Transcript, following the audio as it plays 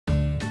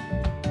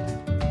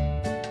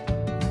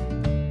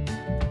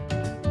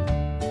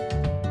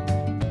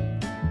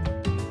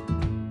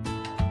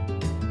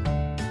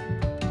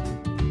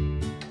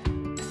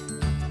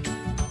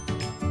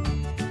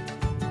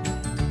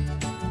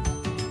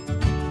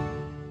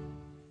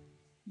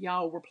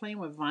Y'all, we're playing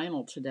with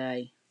vinyl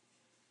today.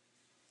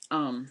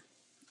 And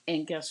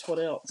guess what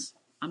else?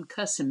 I'm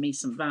cussing me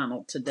some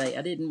vinyl today.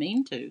 I didn't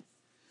mean to,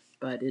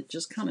 but it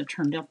just kind of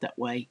turned out that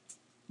way.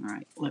 All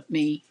right, let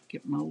me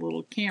get my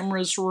little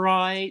cameras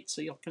right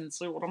so y'all can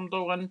see what I'm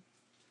doing.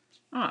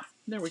 Ah,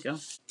 there we go.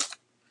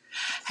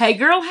 Hey,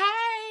 girl,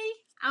 hey!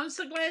 I'm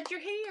so glad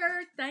you're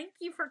here. Thank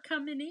you for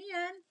coming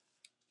in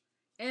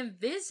and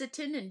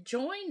visiting and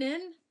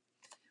joining.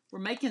 We're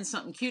making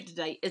something cute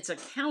today. It's a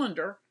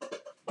calendar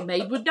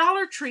made with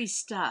Dollar Tree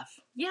stuff.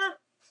 Yeah,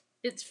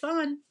 it's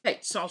fun. Okay,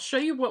 so I'll show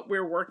you what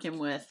we're working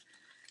with.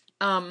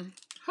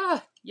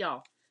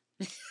 Y'all.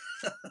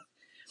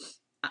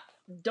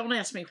 Don't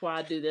ask me why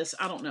I do this.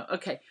 I don't know.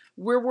 Okay,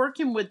 we're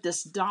working with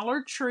this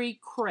Dollar Tree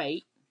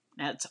crate.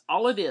 That's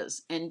all it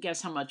is. And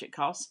guess how much it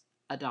costs?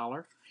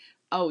 $1.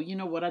 Oh, you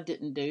know what I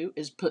didn't do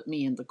is put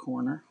me in the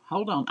corner.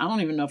 Hold on. I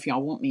don't even know if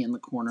y'all want me in the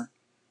corner.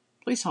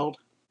 Please hold.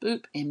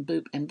 Boop and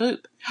boop and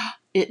boop.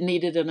 It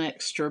needed an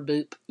extra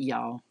boop,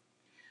 y'all.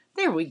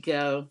 There we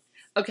go.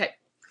 Okay,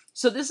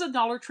 so this is a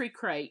Dollar Tree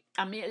crate.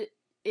 I mean,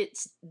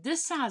 it's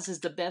this size is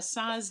the best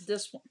size.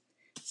 This one,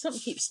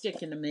 something keeps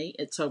sticking to me.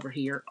 It's over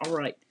here. All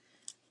right.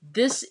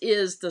 This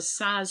is the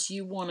size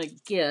you want to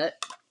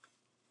get.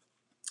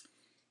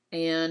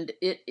 And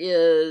it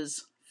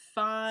is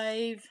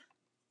 5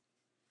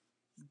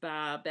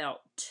 by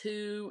about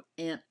 2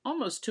 and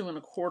almost 2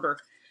 1/4.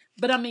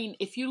 But I mean,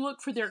 if you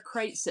look for their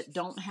crates that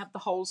don't have the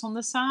holes on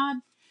the side,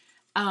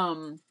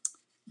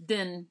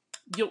 then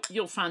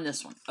you'll find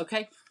this one.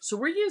 Okay, so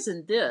we're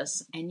using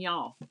this, and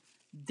y'all,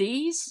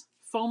 these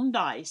foam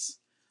dice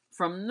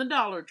from the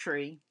Dollar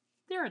Tree,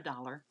 they're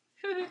 $1.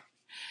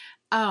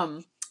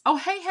 Oh,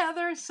 hey,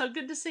 Heather. So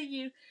good to see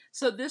you.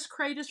 So this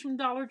crate is from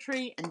Dollar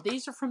Tree, and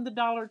these are from the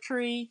Dollar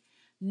Tree.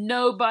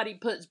 Nobody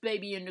puts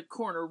baby in the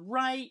corner.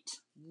 Right.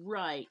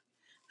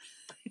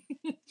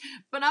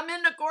 But I'm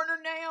in the corner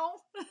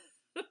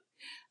now.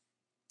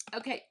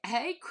 Okay.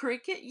 Hey,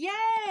 Cricket.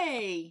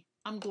 Yay.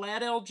 I'm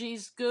glad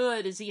LG's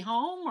good. Is he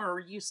home, or are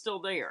you still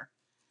there?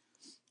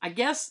 I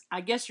guess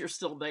you're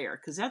still there,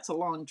 because that's a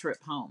long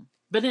trip home.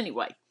 But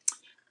anyway,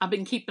 I've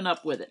been keeping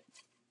up with it.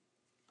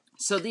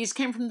 So these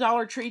came from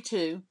Dollar Tree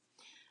too.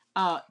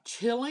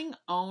 Chilling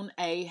on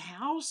a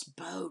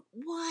houseboat.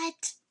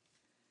 What?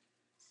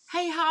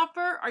 Hey,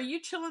 Hopper, are you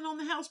chilling on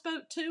the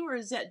houseboat too, or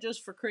is that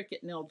just for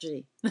Cricket and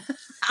LG?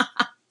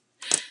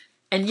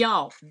 And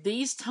y'all,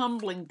 these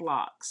tumbling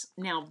blocks.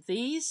 Now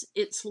these,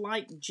 it's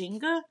like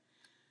Jenga,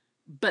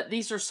 but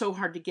these are so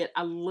hard to get.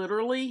 I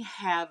literally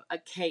have a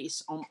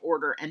case on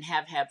order and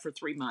have had for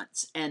 3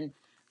 months. And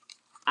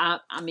I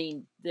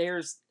mean,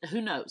 there's,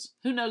 who knows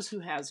who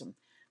has them.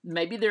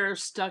 Maybe they're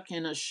stuck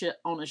in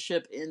on a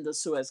ship in the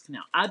Suez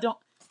Canal. I don't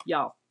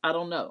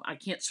know. I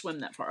can't swim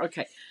that far.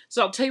 Okay,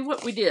 so I'll tell you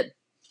what we did.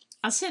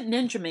 I sent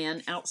Ninja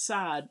Man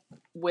outside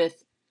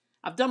with,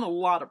 I've done a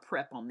lot of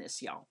prep on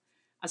this, y'all.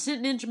 I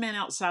sent Ninja Man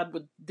outside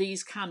with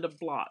these kind of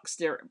blocks.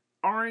 They're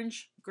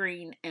orange,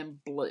 green,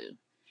 and blue.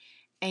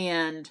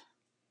 And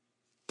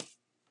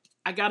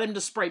I got him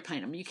to spray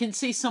paint them. You can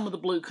see some of the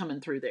blue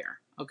coming through there.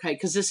 Okay,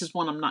 because this is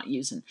one I'm not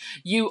using.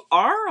 You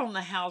are on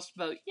the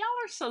houseboat.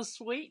 Y'all are so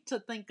sweet to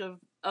think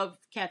of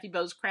Kathy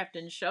Bo's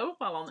Crafting Show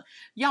while on the...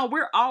 Y'all,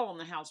 we're all on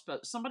the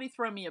houseboat. Somebody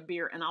throw me a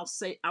beer, and I'll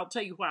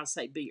tell you why I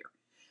say beer.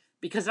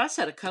 Because I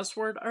said a cuss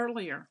word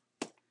earlier.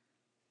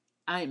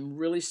 I am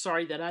really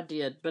sorry that I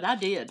did, but I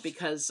did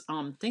because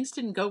things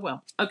didn't go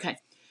well. Okay,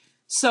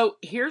 so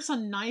here's a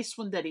nice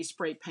one that he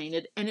spray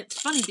painted, and it's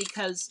funny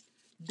because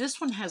this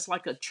one has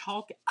like a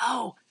chalk...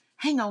 Oh,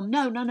 hang on.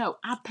 No.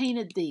 I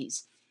painted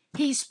these.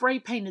 He spray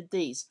painted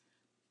these.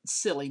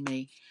 Silly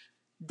me.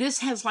 This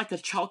has like a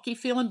chalky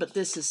feeling, but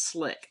this is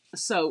slick.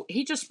 So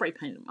he just spray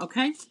painted them,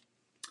 okay?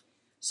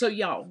 So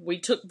y'all, we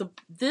took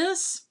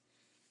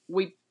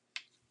we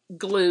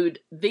glued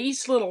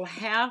these little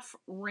half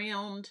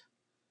round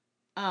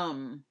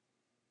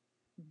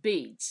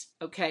beads,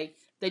 okay?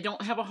 They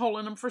don't have a hole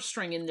in them for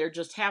stringing. They're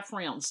just half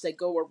rounds. They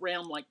go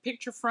around like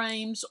picture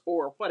frames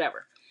or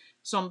whatever.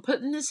 So I'm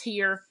putting this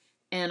here,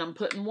 and I'm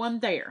putting one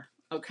there,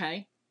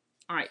 okay?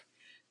 All right.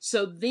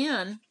 So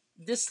then,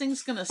 this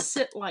thing's going to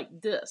sit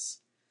like this.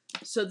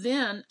 So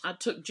then, I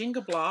took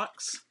Jenga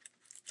blocks,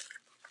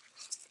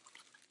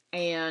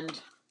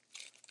 and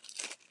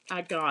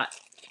I got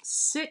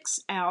 6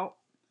 out.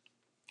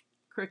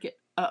 Cricket.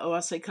 Uh-oh,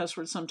 I say cuss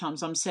words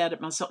sometimes. I'm sad at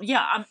myself.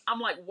 Yeah, I'm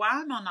like,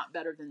 why am I not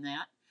better than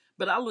that?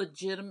 But I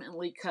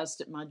legitimately cussed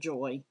at my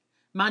joy.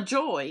 My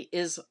joy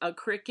is a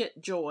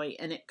Cricut joy,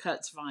 and it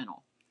cuts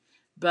vinyl.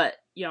 But,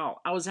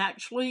 y'all, I was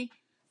actually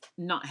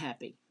not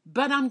happy.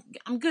 But I'm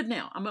good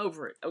now. I'm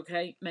over it.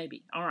 Okay,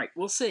 maybe. All right,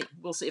 we'll see.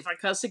 We'll see. If I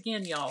cuss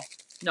again, y'all.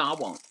 No, I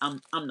won't. I'm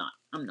not.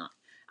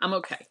 I'm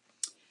okay.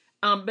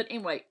 But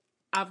anyway,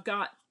 I've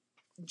got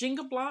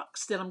Jenga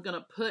blocks that I'm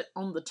gonna put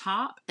on the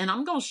top, and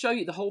I'm gonna show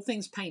you the whole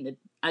thing's painted.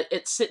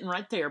 It's sitting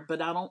right there,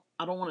 but I don't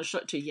want to show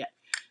it to you yet.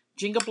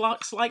 Jenga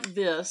blocks like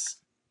this,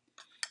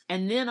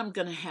 and then I'm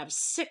gonna have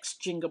 6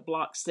 Jenga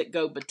blocks that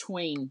go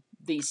between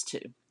these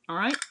two. All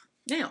right.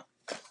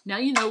 Now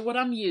you know what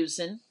I'm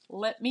using.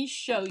 let me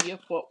show you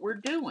what we're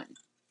doing.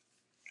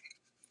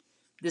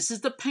 This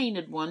is the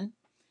painted one,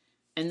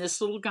 and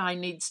this little guy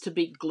needs to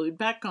be glued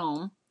back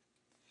on.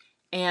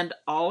 And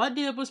all I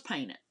did was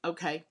paint it.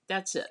 Okay,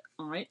 that's it.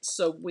 All right,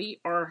 so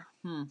we are,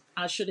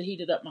 I should have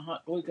heated up my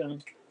hot glue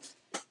gun.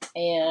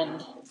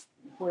 And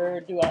where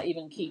do I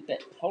even keep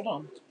it? Hold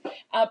on.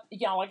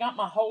 Y'all, I got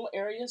my whole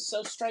area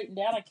so straightened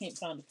out, I can't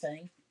find a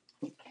thing.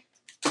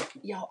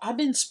 Y'all, I've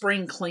been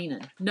spring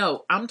cleaning.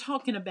 No, I'm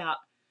talking about,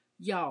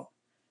 y'all,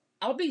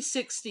 I'll be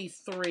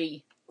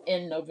 63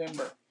 in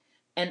November.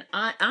 And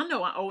I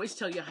know I always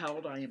tell you how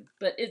old I am,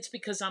 but it's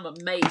because I'm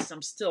amazed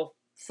I'm still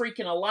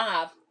freaking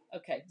alive.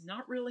 Okay,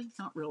 not really,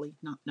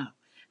 no.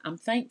 I'm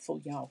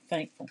thankful, y'all,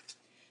 thankful.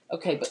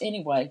 Okay, but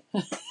anyway,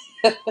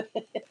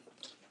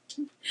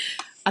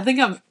 I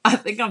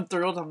think I'm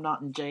thrilled I'm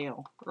not in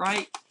jail,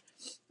 right?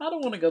 I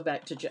don't want to go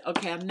back to jail.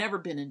 Okay, I've never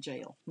been in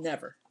jail,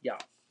 never,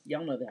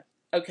 y'all know that.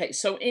 Okay,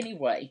 so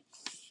anyway,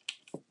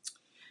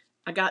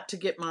 I got to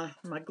get my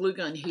glue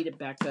gun heated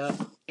back up,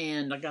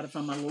 and I got to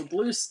find my little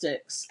glue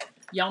sticks.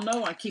 Y'all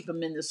know I keep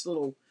them in this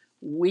little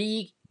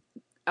wee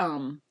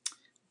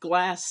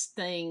glass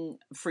thing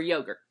for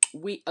yogurt.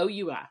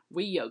 OUI,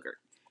 wee yogurt.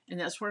 And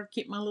that's where I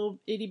keep my little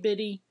itty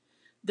bitty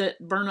that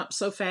burn up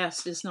so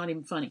fast it's not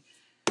even funny.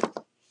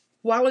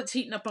 While it's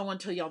heating up, I want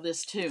to tell y'all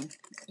this too.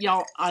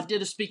 Y'all, I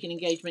did a speaking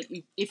engagement.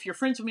 If you're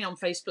friends with me on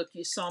Facebook,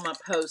 you saw my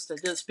post. I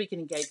did a speaking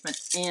engagement,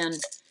 and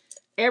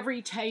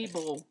every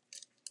table,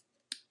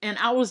 and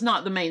I was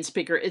not the main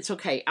speaker. It's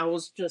okay. I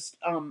was just,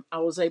 I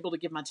was able to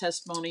give my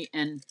testimony,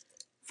 and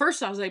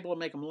first I was able to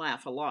make them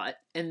laugh a lot,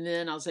 and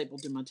then I was able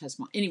to do my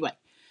testimony. Anyway,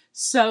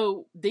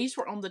 so these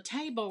were on the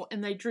table,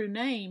 and they drew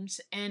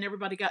names, and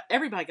everybody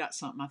got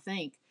something, I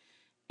think.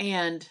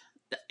 And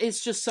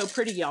it's just so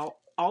pretty, y'all.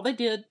 All they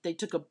did, they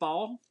took a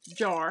ball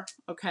jar,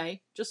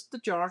 okay, just the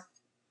jar,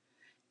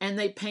 and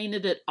they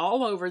painted it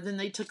all over. Then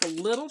they took a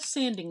little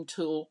sanding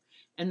tool,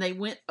 and they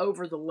went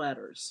over the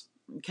letters,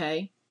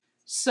 okay?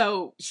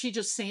 So she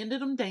just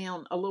sanded them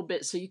down a little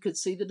bit so you could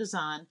see the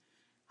design.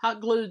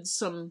 Hot glued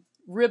some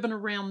ribbon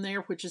around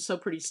there, which is so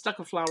pretty, stuck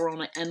a flower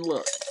on it, and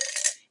look.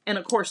 And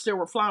of course, there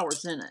were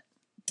flowers in it.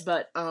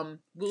 But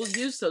we'll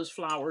use those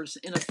flowers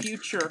in a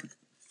future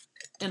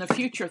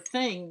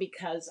thing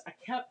because I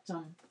kept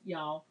them,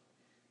 y'all.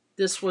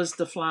 This was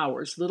the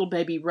flowers, little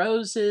baby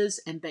roses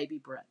and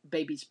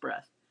baby's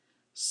breath.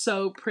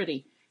 So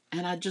pretty.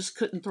 And I just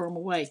couldn't throw them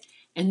away.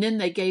 And then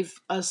they gave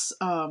us,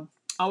 all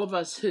of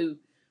us who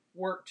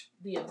worked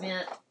the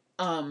event,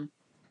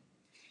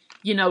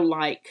 you know,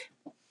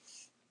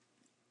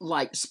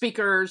 like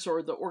speakers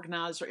or the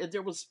organizer.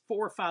 There was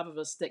 4 or 5 of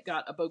us that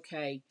got a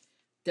bouquet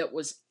that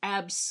was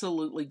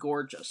absolutely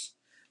gorgeous.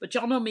 But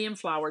y'all know me and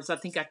flowers. I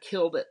think I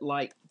killed it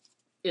like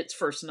its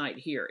first night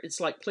here. It's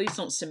like, please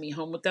don't send me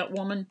home with that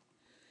woman.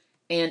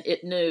 And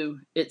it knew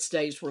its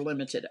days were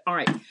limited. All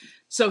right,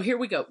 so here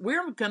we go.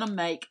 We're going to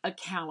make a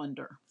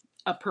calendar,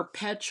 a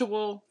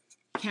perpetual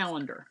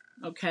calendar,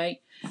 okay?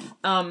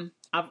 I've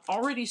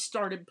already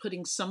started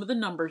putting some of the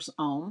numbers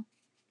on,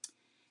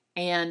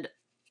 and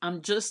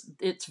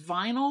it's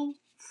vinyl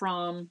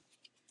from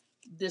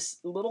this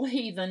little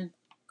heathen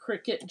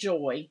Cricut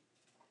Joy.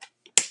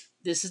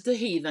 This is the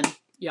heathen,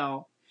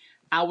 y'all.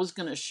 I was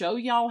going to show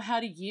y'all how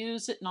to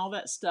use it and all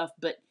that stuff,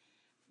 but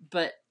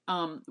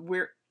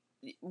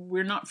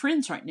we're not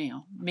friends right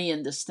now, me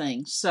and this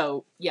thing.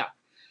 So yeah.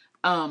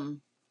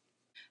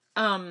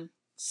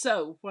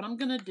 So what I'm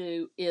going to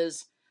do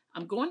is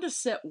I'm going to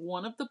set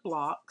one of the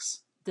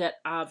blocks that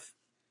I've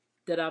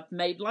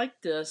made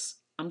like this.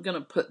 I'm going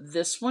to put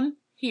this one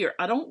here.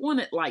 I don't want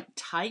it like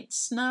tight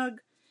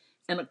snug.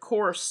 And of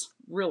course,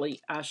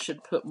 really, I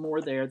should put more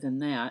there than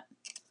that.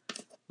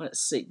 Let's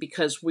see,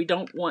 because we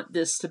don't want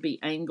this to be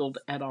angled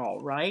at all,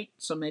 right?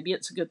 So maybe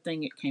it's a good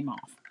thing it came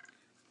off.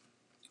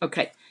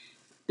 Okay,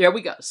 there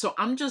we go. So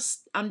I'm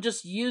just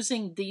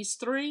using these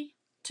 3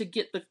 to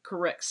get the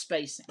correct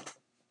spacing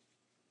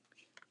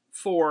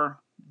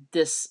for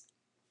this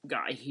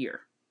guy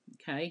here.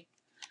 Okay,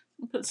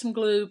 put some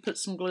glue, put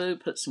some glue,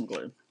 put some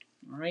glue.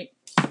 All right.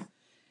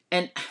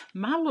 And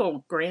my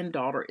little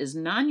granddaughter is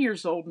 9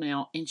 years old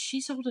now, and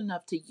she's old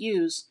enough to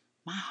use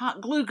my hot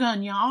glue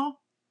gun, y'all.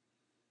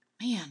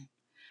 Man,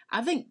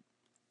 I think,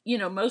 you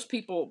know, most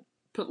people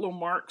put little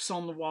marks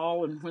on the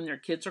wall and when their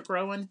kids are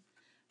growing,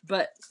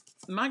 but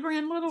my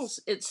grand littles,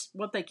 it's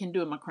what they can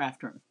do in my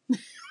craft room.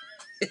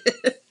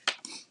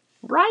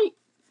 Right?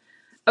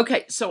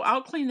 Okay, so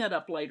I'll clean that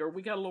up later.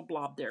 We got a little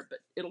blob there, but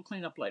it'll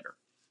clean up later.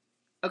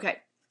 Okay,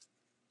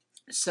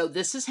 so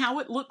this is how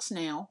it looks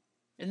now.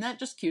 Isn't that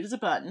just cute as a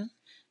button?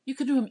 You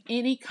could do them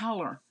any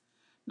color.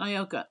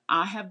 Nayoka,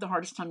 I have the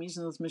hardest time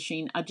using this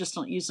machine. I just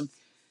don't use them.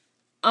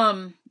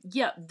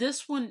 Yeah,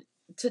 this one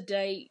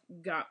today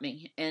got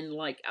me, and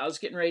like I was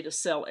getting ready to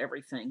sell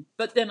everything,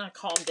 but then I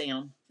calmed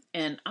down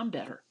and I'm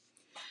better.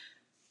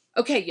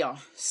 Okay, y'all,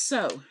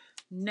 so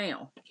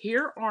now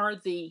here are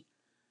the,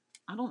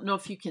 I don't know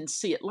if you can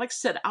see it. Like I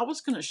said, I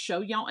was going to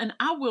show y'all, and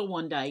I will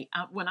one day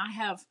when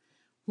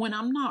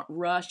I'm not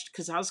rushed,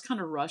 because I was kind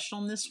of rushed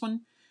on this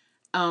one.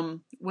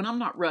 when I'm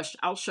not rushed,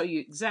 I'll show you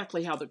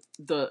exactly how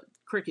the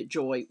Cricut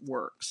Joy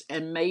works,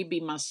 and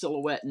maybe my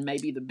silhouette and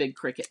maybe the big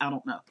Cricut. I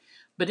don't know.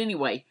 But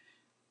anyway,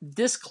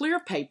 this clear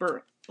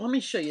paper, let me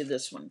show you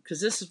this one,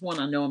 because this is one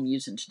I know I'm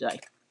using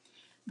today.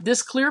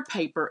 This clear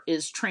paper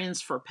is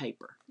transfer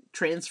paper,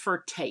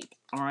 transfer tape,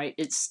 all right?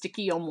 It's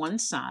sticky on one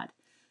side.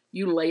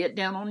 You lay it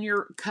down on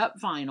your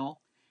cut vinyl,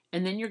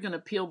 and then you're going to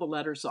peel the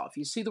letters off.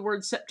 You see the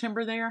word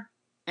September there?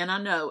 And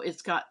I know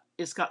it's got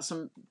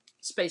some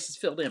spaces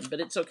filled in,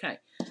 but it's okay.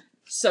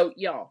 So,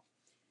 y'all,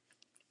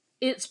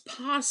 it's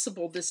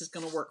possible this is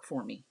going to work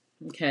for me,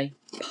 okay?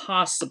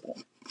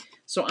 Possible.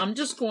 So I'm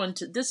just going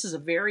to, this is a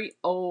very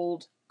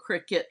old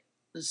Cricut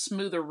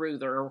smoother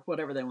ruther, or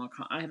whatever they want to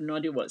call it. I have no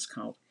idea what it's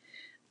called.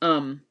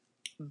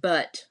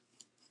 But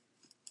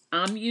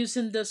I'm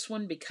using this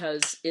one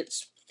because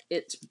it's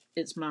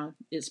my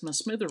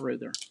smoother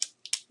ruther.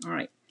 All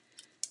right.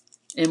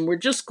 And we're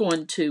just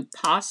going to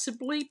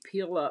possibly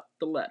peel up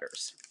the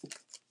letters.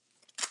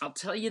 I'll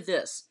tell you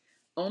this.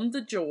 On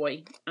the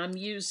Joy,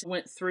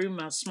 went through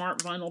my smart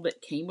vinyl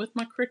that came with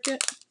my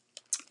Cricut,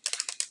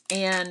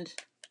 and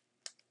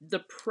the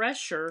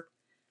pressure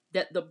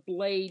that the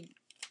blade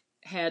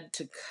had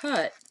to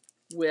cut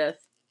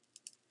with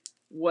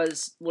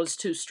was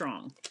too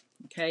strong.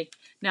 Okay,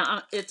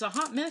 now it's a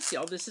hot mess,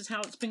 y'all. This is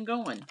how it's been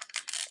going,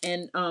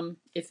 and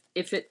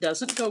if it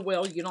doesn't go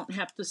well, you don't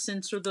have to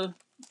censor the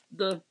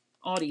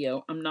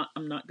audio. I'm not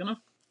gonna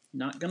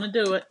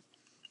do it.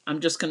 I'm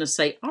just gonna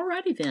say,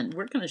 alrighty then,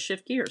 we're gonna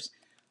shift gears.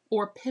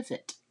 Or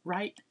pivot,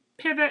 right?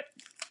 Pivot.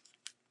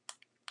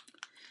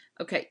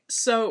 Okay,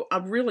 so I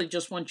really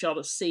just want y'all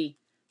to see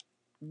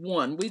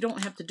one. We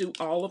don't have to do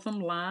all of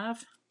them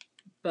live,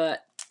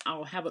 but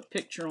I'll have a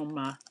picture on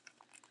my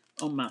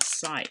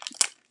site.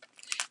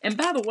 And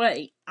by the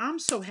way, I'm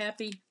so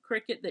happy,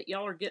 Cricut, that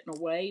y'all are getting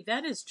away.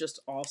 That is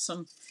just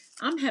awesome.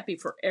 I'm happy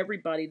for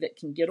everybody that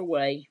can get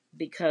away,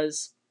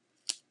 because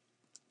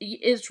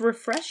it's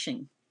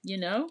refreshing, you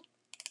know?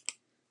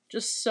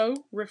 Just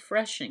so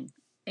refreshing.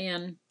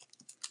 And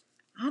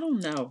I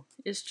don't know.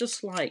 It's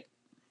just like,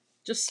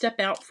 just step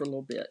out for a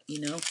little bit,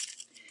 you know.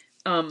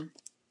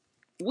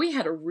 We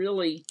had a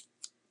really,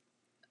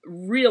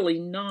 really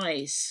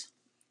nice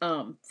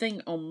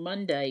thing on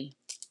Monday.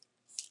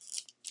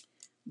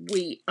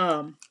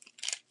 Ninja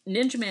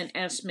Man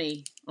asked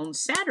me on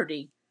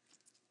Saturday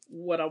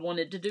what I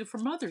wanted to do for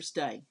Mother's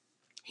Day.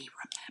 He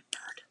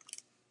remembered.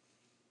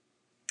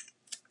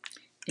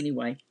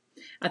 Anyway,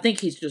 I think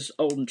he's just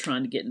old and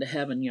trying to get into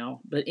heaven, y'all.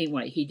 But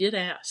anyway, he did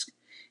ask.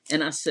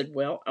 And I said,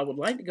 well, I would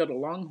like to go to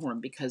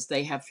Longhorn because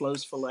they have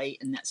Flo's Filet,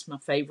 and that's my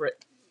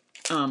favorite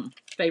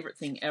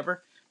thing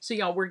ever. So,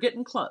 y'all, we're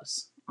getting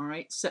close. All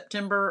right,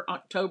 September,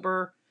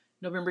 October,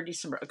 November,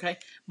 December. Okay,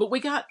 but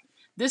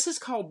this is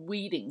called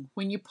weeding.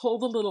 When you pull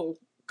the little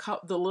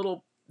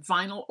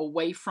vinyl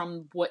away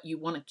from what you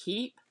want to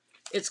keep,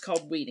 it's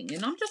called weeding.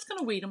 And I'm just going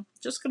to weed them.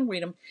 Just going to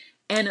weed them.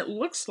 And it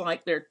looks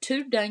like they're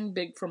too dang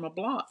big from a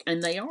block,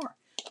 and they are.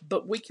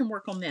 But we can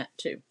work on that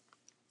too.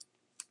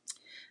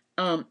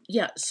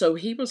 Yeah, so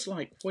he was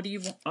like, what do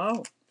you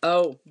want?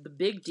 Oh, the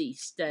big D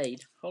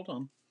stayed. Hold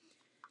on.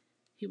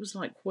 He was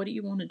like, what do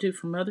you want to do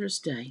for Mother's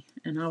Day?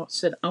 And I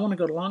said, I want to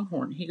go to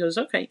Longhorn. He goes,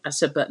 okay. I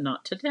said, but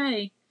not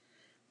today,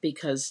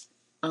 because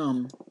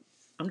I'm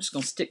just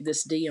going to stick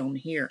this D on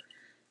here.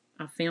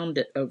 I found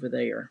it over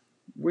there.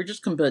 We're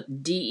just going to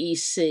put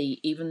DEC,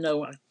 even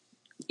though I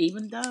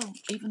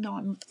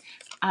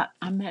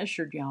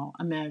measured, y'all.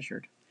 I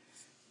measured.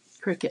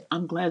 Cricut,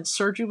 I'm glad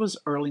surgery was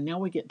early. Now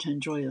we get to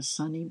enjoy a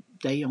sunny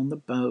day on the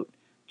boat.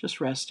 Just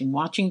resting,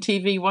 watching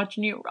TV,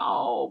 watching you.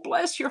 Oh,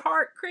 bless your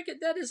heart, Cricut.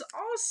 That is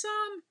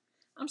awesome.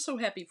 I'm so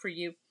happy for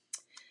you.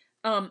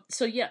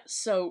 So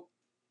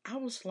I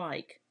was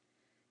like,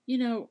 you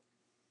know,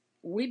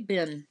 me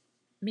and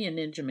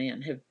Ninja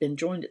Man have been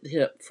joined at the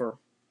hip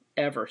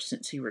forever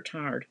since he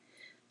retired.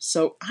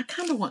 So I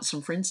kind of want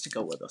some friends to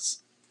go with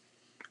us.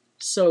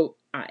 So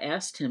I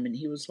asked him, and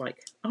he was like,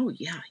 oh,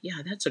 yeah,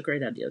 that's a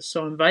great idea.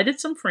 So I invited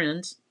some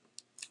friends,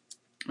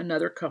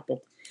 another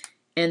couple,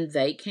 and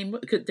they came,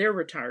 because they're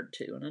retired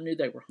too, and I knew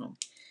they were home.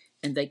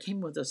 And they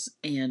came with us,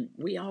 and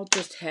we all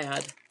just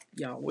had,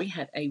 we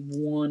had a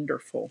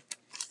wonderful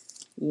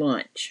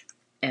lunch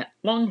at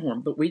Longhorn.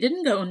 But we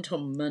didn't go until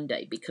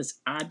Monday because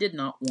I did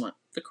not want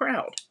the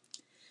crowd.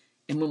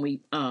 And when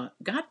we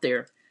got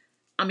there,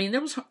 I mean,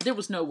 there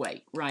was no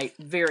wait, right?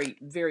 Very,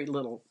 very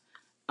little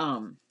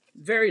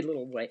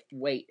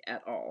wait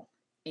at all.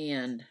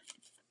 And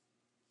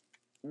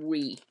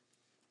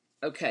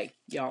okay,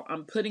 y'all,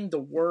 I'm putting the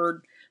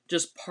word,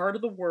 just part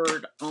of the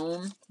word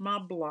on my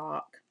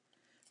block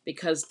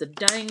because the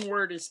dang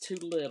word is too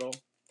big.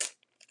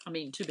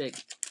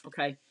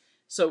 Okay,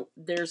 so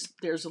there's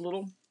a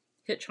little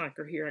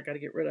hitchhiker here I got to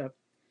get rid of.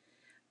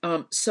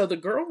 So the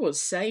girl was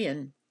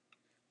saying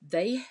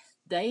they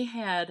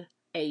had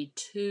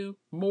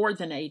more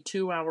than a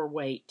 2-hour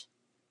wait.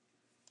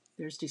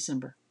 There's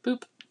December.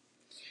 Boop.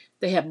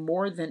 They have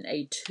more than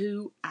a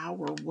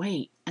 2-hour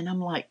wait. And I'm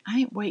like, I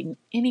ain't waiting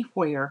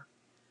anywhere.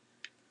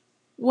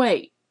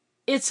 Wait,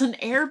 it's an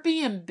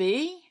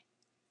Airbnb?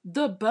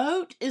 The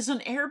boat is an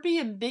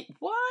Airbnb.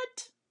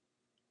 What?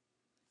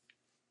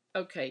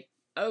 Okay.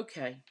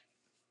 Okay.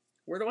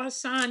 Where do I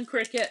sign,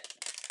 Cricket?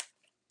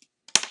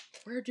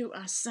 Where do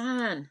I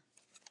sign?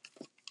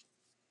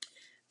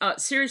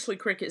 Seriously,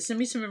 Cricket, send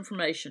me some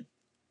information.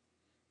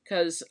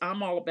 Because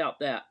I'm all about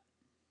that.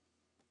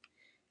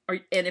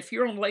 And if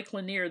you're on Lake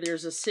Lanier,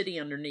 there's a city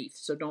underneath,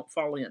 so don't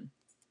fall in.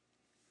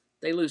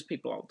 They lose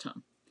people all the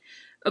time.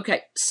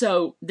 Okay,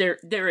 so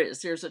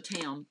there's a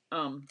town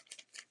on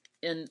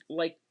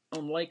Lake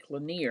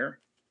Lanier.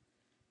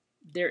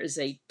 There is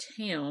a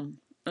town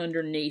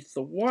underneath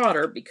the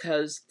water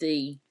because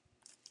the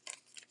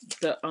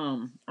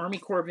Army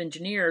Corps of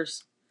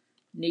Engineers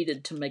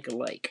needed to make a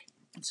lake,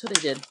 so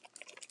they did.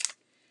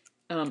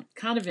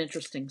 Kind of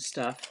interesting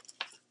stuff.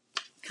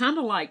 Kind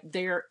of like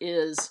there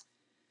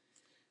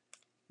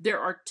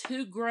are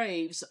two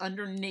graves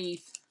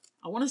underneath,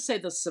 I want to say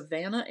the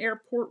Savannah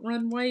Airport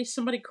runway.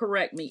 Somebody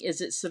correct me.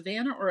 Is it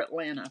Savannah or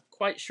Atlanta?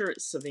 Quite sure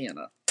it's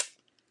Savannah.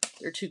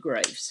 There are two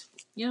graves.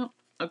 Yep.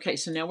 Okay,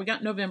 so now we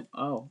got November.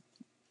 Oh,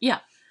 yeah.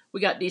 We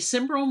got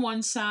December on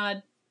one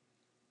side,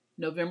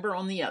 November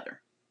on the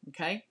other.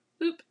 Okay?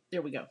 Oop,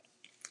 there we go.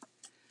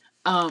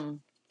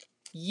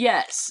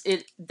 Yes,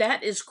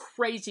 that is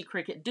crazy,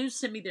 Cricket. Do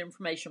send me the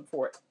information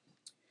for it.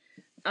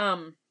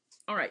 All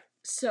right.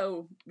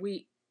 So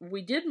we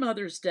did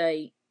Mother's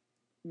Day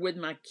with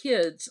my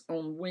kids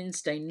on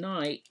Wednesday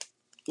night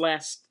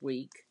last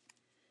week,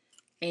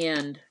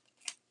 and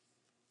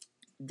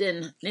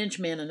then Ninja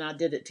Man and I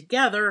did it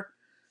together,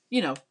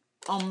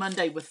 on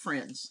Monday with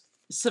friends.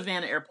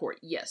 Savannah Airport.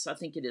 Yes, I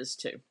think it is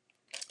too.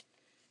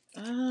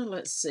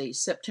 Let's see.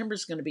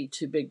 September's going to be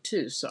too big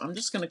too, so I'm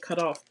just going to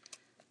cut off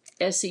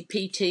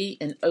SEPT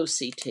and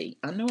OCT.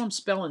 I know I'm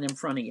spelling in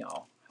front of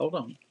y'all. Hold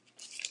on.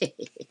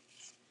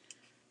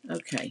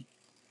 Okay.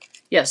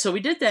 Yeah, so we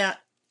did that,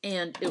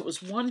 and it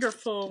was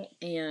wonderful,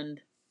 and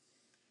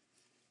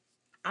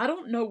I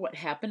don't know what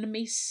happened to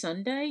me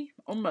Sunday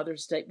on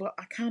Mother's Day. Well,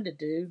 I kind of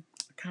do.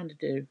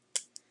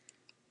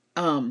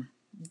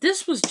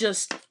 This was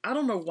just, I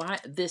don't know why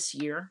this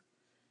year,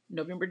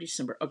 November,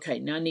 December. Okay,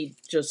 now I need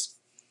just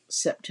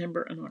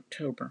September and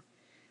October.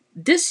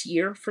 This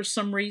year, for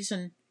some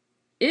reason,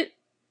 it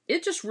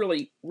just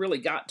really, really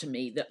got to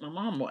me that my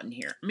mom wasn't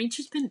here. I mean,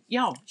 she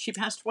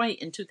passed away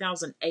in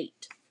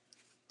 2008.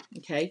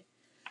 Okay.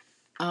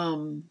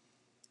 Nyoka,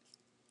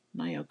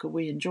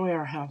 we enjoy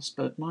our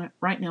houseboat.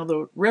 Right now,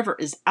 the river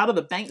is out of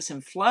the banks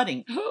and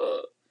flooding.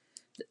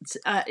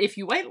 If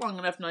you wait long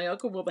enough,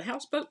 Nyoka, will the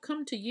houseboat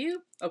come to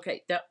you?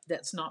 Okay,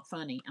 that's not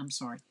funny. I'm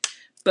sorry.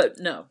 But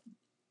no.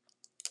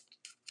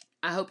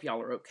 I hope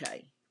y'all are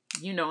okay.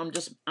 I'm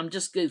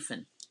just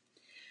goofing.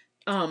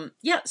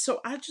 Yeah, so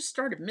I just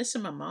started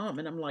missing my mom,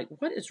 and I'm like,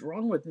 what is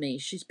wrong with me?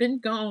 She's been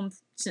gone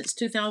since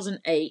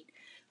 2008.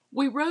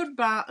 We rode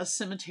by a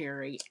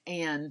cemetery,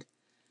 and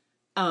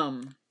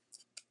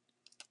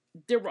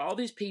there were all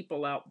these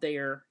people out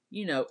there,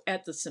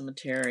 at the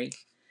cemetery,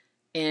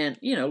 and,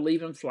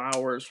 leaving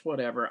flowers,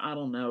 whatever. I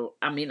don't know.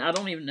 I mean, I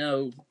don't even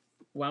know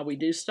why we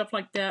do stuff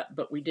like that,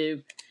 but we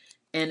do,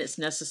 and it's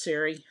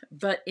necessary.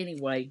 But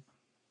anyway,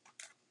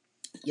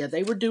 yeah,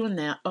 they were doing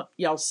that. Oh,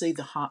 y'all see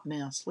the hot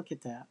mess. Look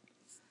at that.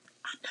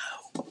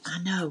 I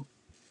know.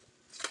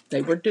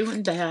 They were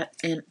doing that,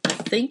 and I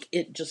think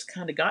it just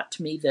kind of got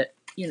to me that,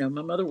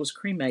 my mother was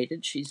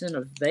cremated. She's in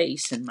a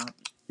vase in my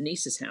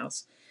niece's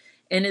house,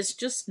 and it's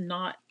just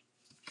not,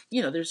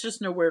 there's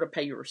just nowhere to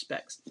pay your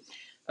respects.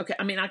 Okay,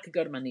 I mean, I could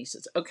go to my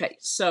niece's. Okay,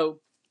 so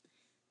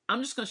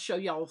I'm just going to show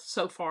y'all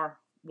so far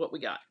what we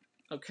got.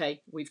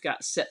 Okay, we've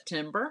got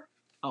September.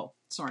 Oh,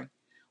 sorry.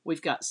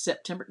 We've got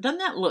September. Doesn't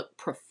that look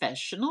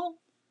professional?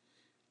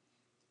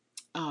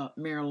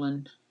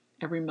 Marilyn,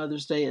 every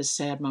Mother's Day is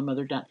sad. My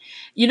mother died.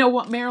 You know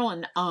what,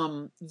 Marilyn?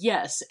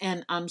 Yes,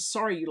 and I'm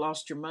sorry you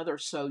lost your mother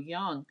so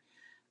young.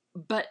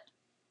 But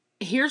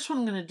here's what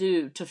I'm going to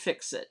do to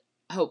fix it,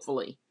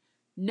 hopefully.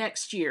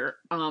 Next year,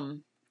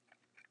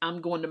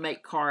 I'm going to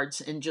make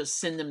cards and just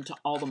send them to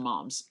all the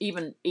moms,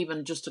 even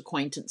just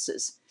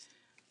acquaintances.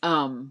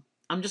 I'm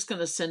just going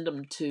to send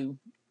them to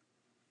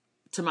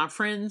my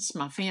friends,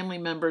 my family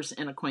members,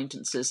 and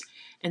acquaintances.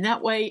 And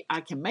that way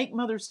I can make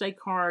Mother's Day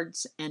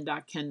cards, and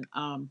I can,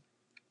 I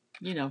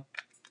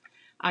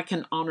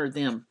can honor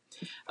them.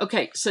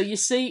 Okay, so you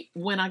see,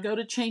 when I go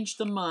to change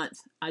the month,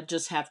 I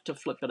just have to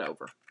flip it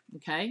over.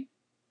 Okay?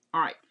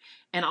 All right.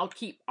 And I'll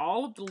keep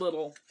all of these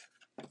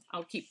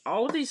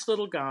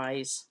little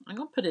guys. I'm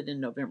going to put it in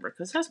November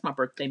because that's my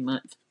birthday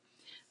month.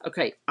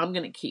 Okay, I'm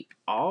going to keep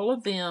all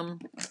of them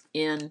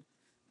in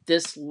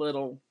this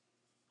little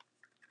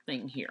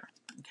thing here.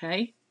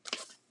 Okay?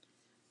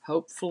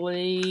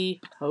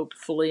 Hopefully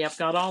I've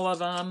got all of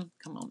them.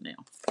 Come on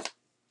now.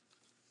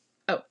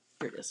 Oh,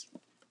 here it is.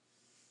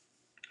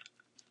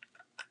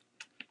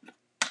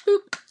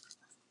 Boop.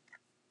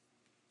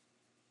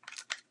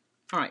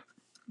 All right,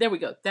 there we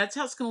go. That's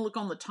how it's going to look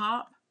on the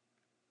top.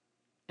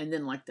 And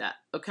then like that,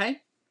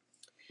 okay?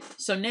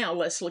 So now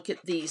let's look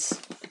at these.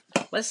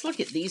 Let's look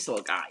at these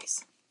little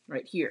guys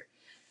right here.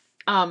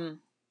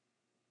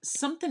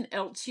 something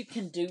else you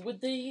can do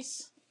with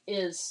these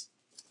is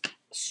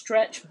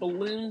stretch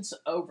balloons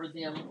over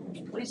them.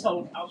 Please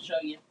hold, I'll show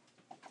you.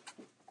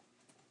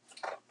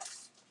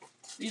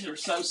 These are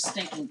so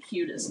stinking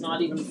cute, it's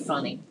not even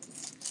funny.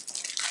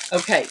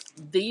 Okay,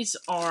 these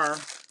are,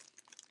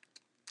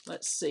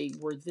 let's see,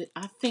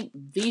 I think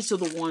these are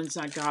the ones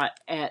I got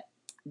at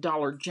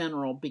Dollar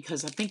General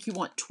because I think you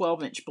want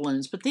 12-inch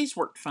balloons, but these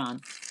worked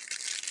fine.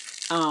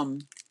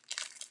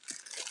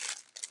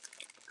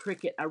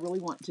 Cricket, I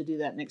really want to do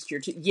that next year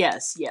too.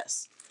 Yes,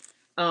 yes.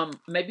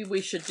 Maybe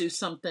we should do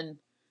something.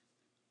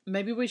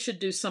 Maybe we should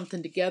do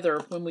something together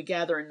when we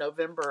gather in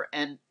November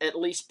and at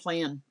least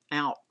plan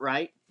out,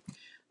 right?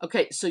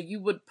 Okay, so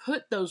you would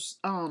put those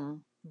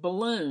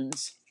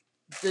balloons.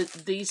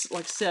 These,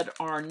 like I said,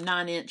 are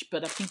 9-inch,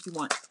 but I think you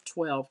want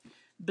 12.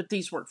 But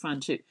these work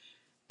fine too.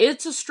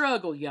 It's a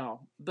struggle,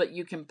 y'all. But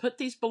you can put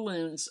these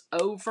balloons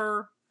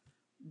over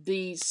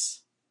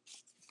these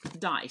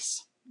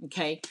dice.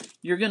 Okay,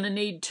 you're going to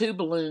need 2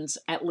 balloons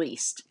at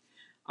least.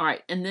 All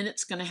right, and then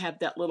it's going to have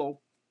that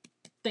little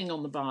thing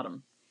on the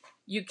bottom.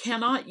 You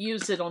cannot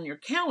use it on your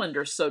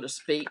calendar, so to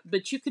speak,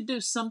 but you could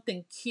do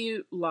something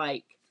cute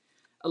like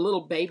a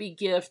little baby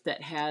gift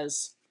that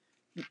has,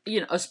 you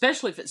know,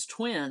 especially if it's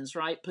twins,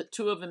 right? Put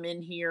 2 of them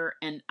in here,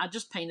 and I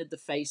just painted the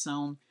face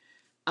on.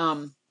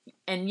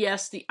 And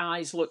yes, the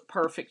eyes look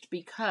perfect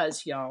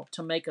because, y'all,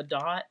 to make a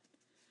dot,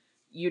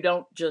 you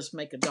don't just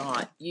make a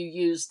dot. You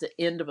use the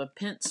end of a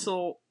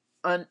pencil,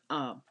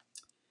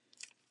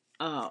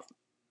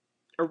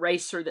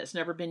 eraser that's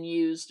never been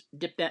used,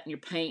 dip that in your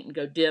paint and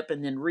go dip,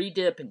 and then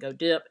re-dip and go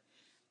dip.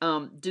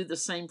 Do the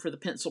same for the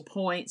pencil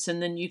points,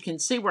 and then you can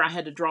see where I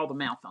had to draw the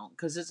mouth on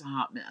because it's a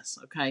hot mess,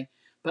 okay?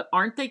 But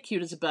aren't they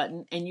cute as a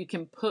button? And you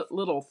can put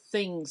little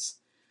things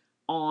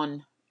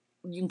on,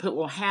 you can put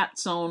little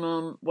hats on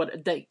them.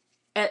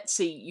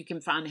 Etsy, you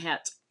can find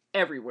hats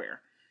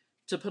everywhere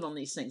to put on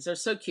these things. They're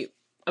so cute.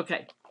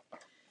 Okay.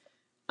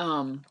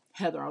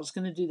 Heather, I was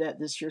going to do that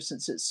this year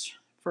since it's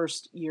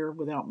first year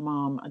without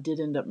Mom. I did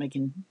end up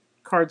making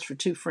cards for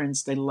 2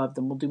 friends. They love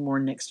them. We'll do more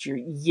next year.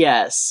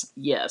 Yes,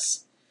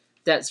 yes.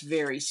 That's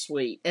very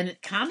sweet. And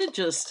it kind of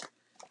just,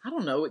 I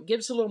don't know, it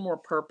gives a little more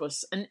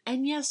purpose. And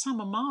yes, I'm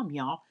a mom,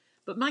 y'all.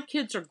 But my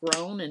kids are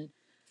grown and,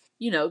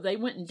 you know, they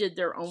went and did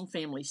their own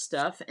family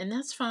stuff. And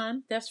that's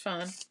fine. That's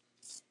fine.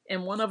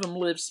 And one of them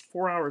lives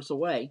 4 hours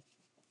away.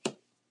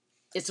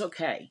 It's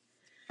okay.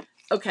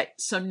 Okay,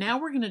 so now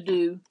we're going to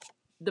do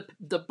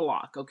the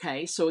block,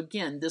 okay? So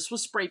again, this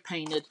was spray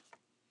painted.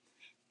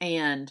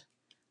 And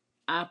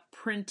I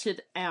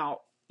printed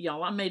out,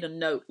 y'all, I made a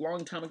note a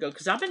long time ago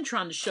because I've been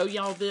trying to show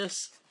y'all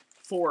this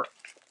for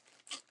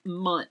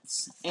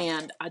months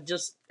and I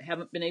just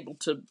haven't been able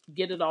to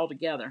get it all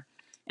together.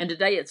 And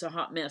today it's a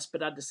hot mess,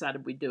 but I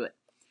decided we'd do it.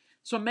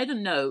 So I made a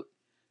note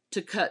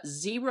to cut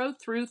 0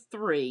 through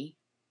 3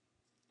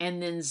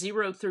 and then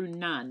 0 through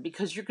 9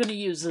 because you're going to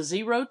use the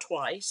 0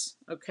 twice,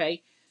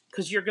 okay?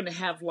 Because you're going to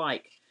have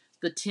like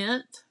the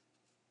 10th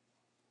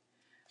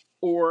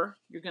or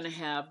you're going to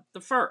have the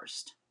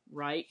 1st,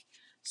 right?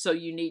 So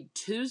you need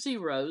 2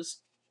 zeros,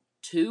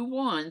 2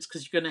 ones,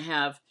 because you're going to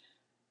have,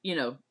 you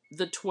know,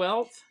 the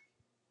 12th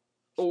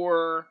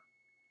or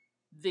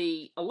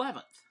the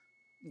 11th,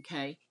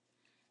 okay?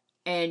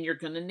 And you're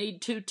going to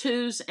need 2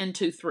 2s and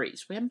 2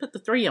 3s. We haven't put the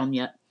 3 on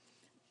yet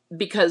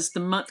because the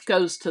month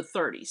goes to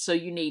 30. So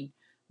you need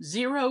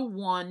 0,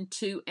 1,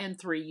 2, and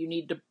 3. You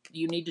need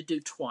to do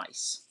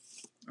twice.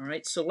 All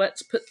right, so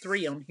let's put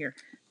 3 on here.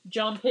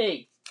 John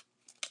P.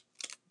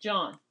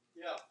 John.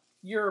 Yeah.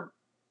 Your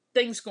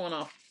thing's going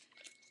off.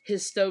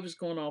 His stove's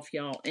going off,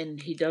 y'all,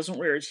 and he doesn't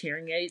wear his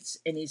hearing aids,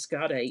 and he's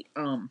got a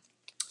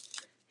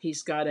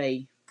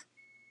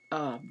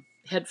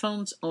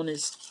headphones on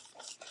his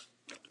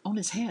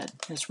head.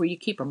 That's where you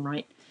keep them,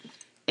 right?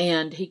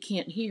 And he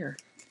can't hear,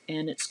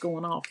 and it's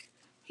going off.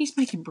 He's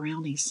making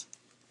brownies.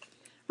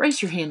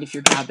 Raise your hand if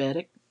you're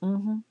diabetic.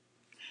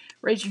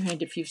 Raise your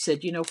hand if you've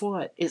said, you know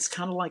what? It's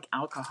kind of like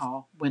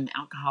alcohol. When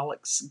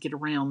alcoholics get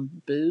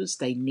around booze,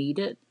 they need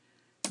it.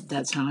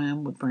 That's how I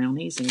am with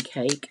brownies and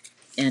cake.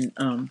 And,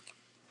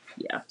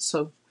 yeah,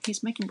 so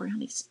he's making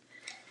brownies.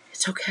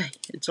 It's okay.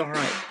 It's all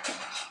right.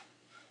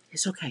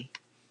 It's okay.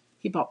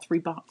 He bought 3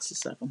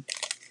 boxes of them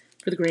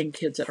for the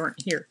grandkids that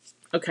aren't here.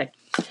 Okay.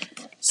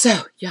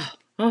 So, yeah.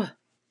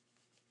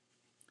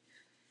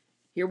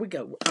 Here we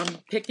go. I'm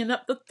picking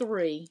up the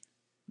 3.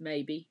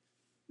 Maybe.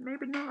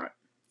 Maybe not.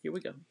 Here we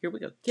go. Here we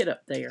go. Get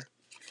up there.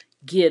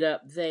 Get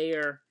up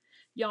there.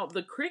 Y'all,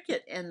 the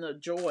Cricut and the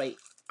Joy,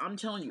 I'm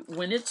telling you,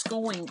 when it's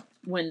going,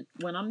 when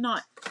I'm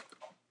not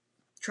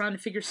trying to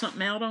figure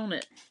something out on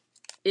it,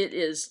 it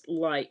is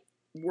like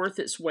worth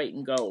its weight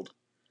in gold.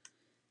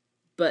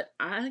 But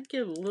I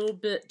get a little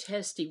bit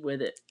testy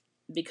with it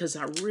because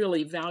I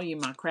really value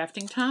my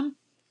crafting time.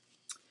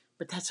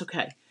 But that's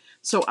okay.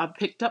 So I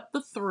picked up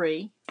the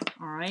 3.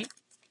 All right.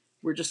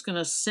 We're just going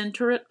to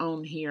center it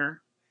on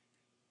here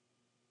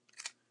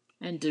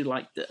and do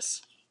like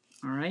this.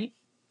 All right.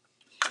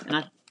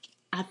 And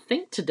I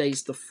think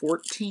today's the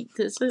 14th,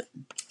 is it?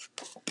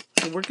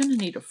 So we're going to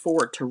need a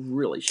 4 to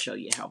really show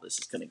you how this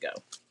is going to go.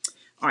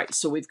 All right,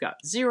 so we've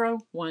got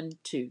 0, 1,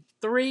 2,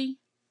 3.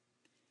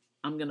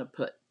 I'm going to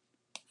put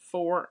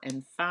 4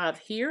 and 5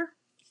 here.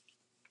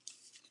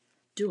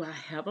 Do I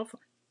have a 4?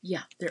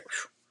 Yeah, there.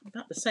 I'm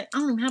about to say, I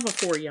don't even have a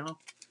 4, y'all.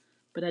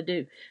 But I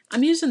do.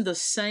 I'm using the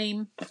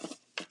same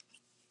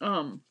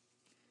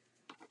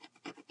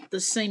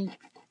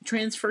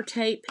transfer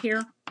tape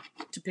here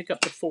to pick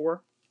up the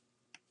 4.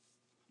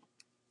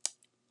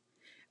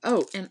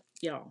 Oh, and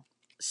y'all,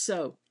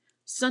 so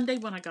Sunday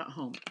when I got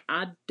home,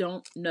 I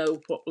don't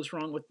know what was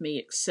wrong with me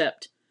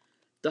except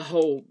the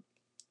whole,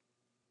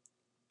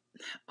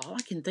 all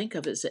I can think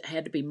of is it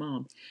had to be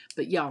Mom.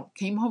 But y'all,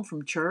 came home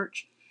from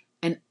church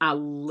and I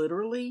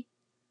literally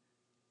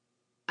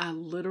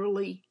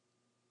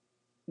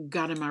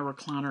got in my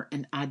recliner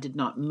and I did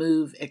not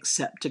move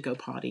except to go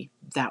potty.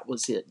 That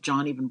was it.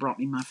 John even brought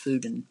me my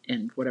food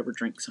and whatever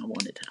drinks I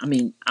wanted. I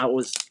mean, I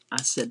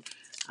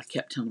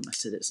kept telling him, I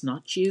said, it's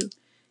not you,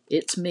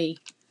 it's me,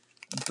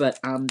 but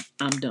I'm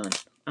done.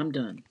 I'm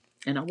done.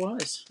 And I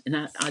was. And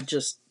I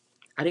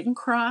didn't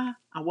cry.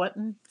 I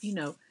wasn't,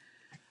 it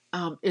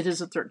is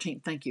the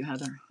 13th. Thank you,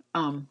 Heather.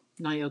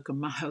 Nayoka,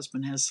 my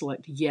husband has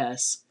selected,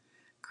 yes,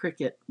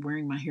 Cricket,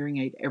 wearing my hearing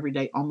aid every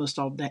day, almost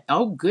all day.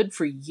 Oh, good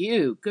for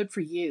you. Good for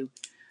you.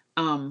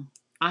 I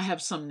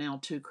have some now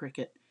too,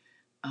 Cricket.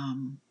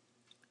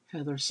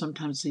 Heather,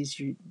 sometimes it's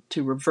easier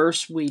to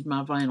reverse weed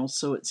my vinyl,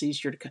 so it's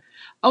easier to cut.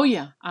 Oh,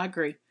 yeah, I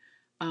agree.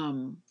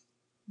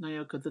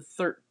 Nayoka, the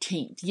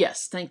 13th.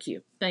 Yes, thank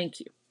you.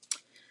 Thank you.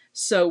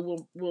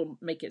 So we'll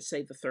make it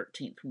say the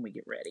 13th when we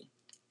get ready.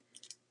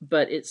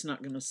 But it's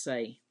not going to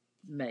say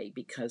May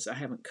because I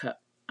haven't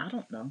cut. I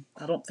don't know.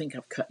 I don't think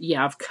I've cut.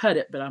 Yeah, I've cut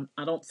it, but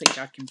I don't think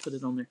I can put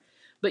it on there.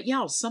 But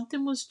y'all,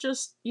 something was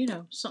just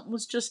in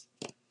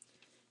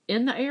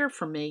the air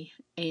for me,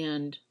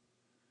 and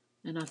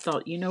I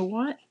thought, you know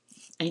what?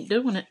 Ain't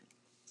doing it.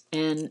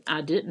 And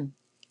I didn't.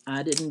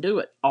 I didn't do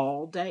it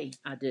all day.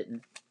 I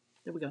didn't.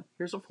 There we go.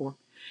 Here's a 4.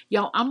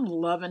 Y'all, I'm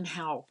loving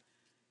how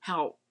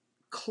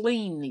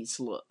clean these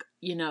look.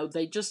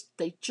 They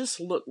just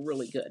look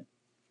really good.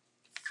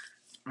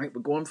 All right,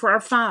 we're going for our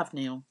 5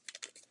 now.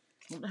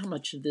 I don't know how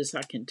much of this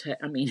I can take.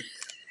 I mean,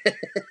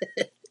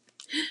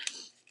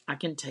 I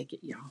can take it,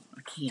 y'all.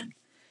 I can.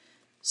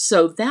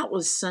 So that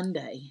was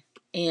Sunday.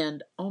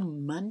 And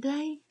on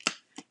Monday,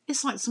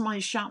 it's like somebody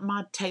shot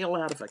my tail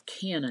out of a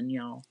cannon,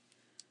 y'all.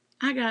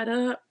 I got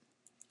up.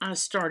 I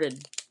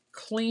started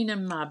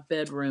cleaning my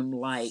bedroom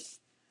like,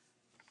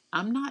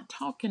 I'm not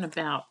talking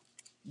about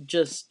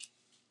just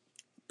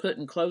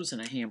putting clothes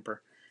in a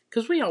hamper,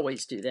 because we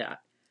always do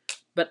that.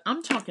 But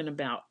I'm talking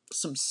about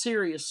some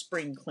serious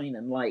spring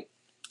cleaning, like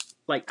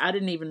I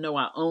didn't even know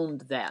I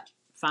owned that,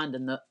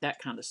 finding that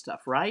kind of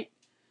stuff, right?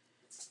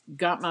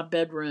 Got my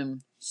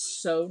bedroom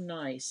so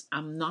nice.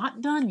 I'm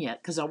not done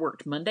yet because I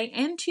worked Monday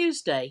and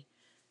Tuesday.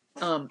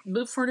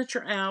 Moved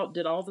furniture out,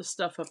 did all the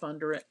stuff up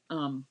under it,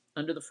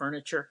 under the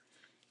furniture.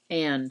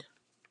 And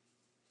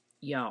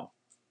y'all,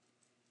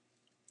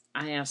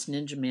 I asked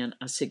Ninja Man,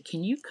 I said,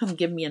 can you come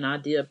give me an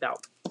idea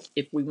about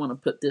if we want to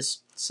put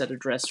this set of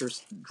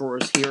drawers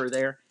here or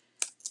there?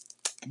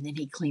 And then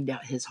he cleaned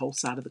out his whole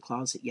side of the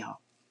closet, y'all.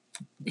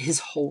 His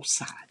whole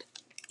side.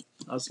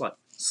 I was like,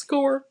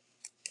 score,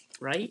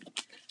 right?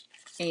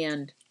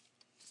 And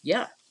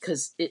yeah,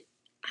 because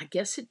I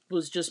guess it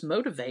was just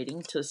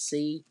motivating to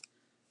see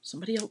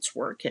somebody else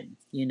working,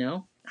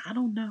 I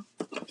don't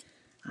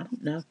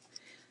know.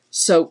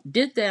 So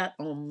did that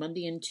on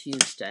Monday and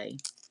Tuesday.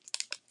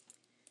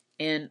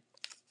 And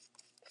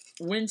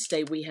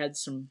Wednesday we had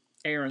some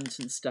errands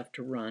and stuff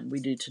to run. We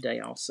do today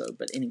also.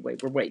 But anyway,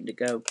 we're waiting to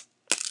go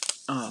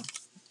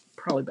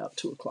probably about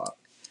 2 o'clock.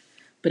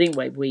 But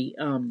anyway,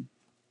 I'll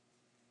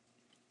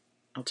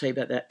tell you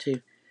about that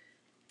too.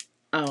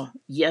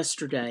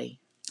 Yesterday,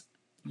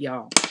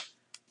 y'all,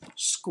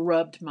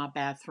 scrubbed my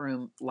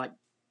bathroom like,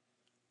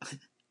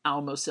 I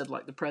almost said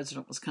like the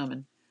president was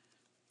coming.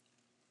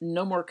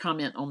 No more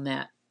comment on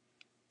that.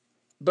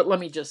 But let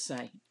me just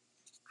say,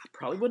 I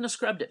probably wouldn't have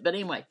scrubbed it. But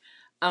anyway,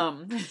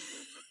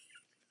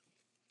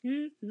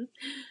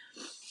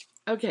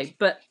 okay,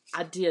 but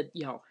I did,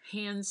 y'all,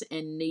 hands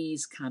and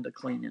knees kind of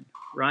cleaning,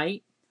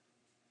 right?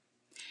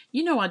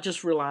 I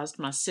just realized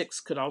my 6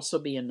 could also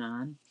be a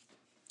 9,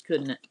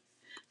 couldn't it?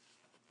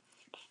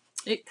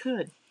 It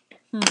could.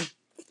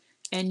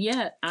 And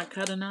yet, I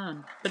cut a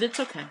 9, but it's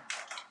okay.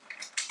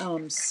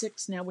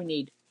 6, now we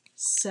need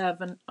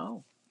 7.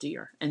 Oh,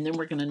 dear. And then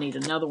we're going to need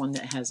another one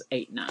that has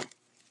 8, 9.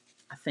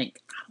 I think.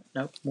 I don't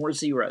know. More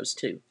zeros,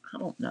 too. I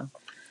don't know.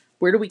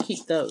 Where do we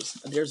keep those?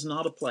 There's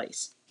not a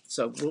place.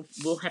 So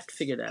we'll have to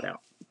figure that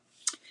out.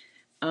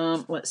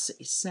 Let's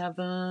see.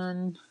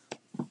 7.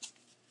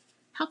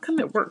 How come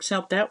it works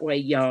out that way,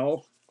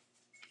 y'all?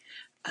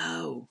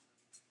 Oh.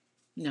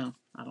 No,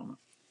 I don't know.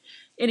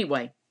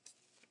 Anyway.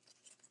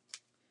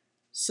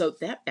 So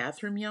that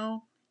bathroom,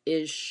 y'all,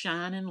 is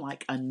shining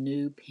like a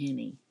new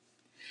penny.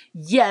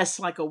 Yes,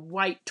 like a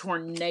white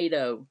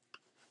tornado.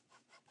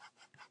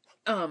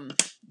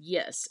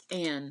 Yes,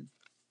 and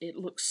it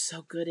looks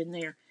so good in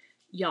there.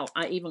 Y'all,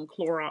 I even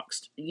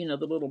Cloroxed, you know,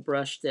 the little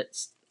brush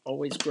that's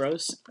always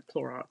gross. I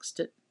Cloroxed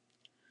it.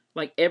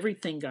 Like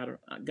everything got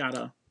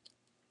a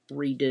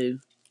redo.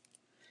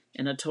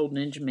 And I told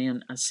Ninja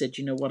Man, I said,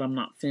 you know what, I'm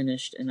not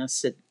finished. And I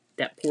said,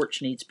 that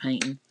porch needs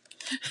painting.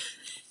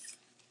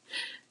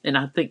 And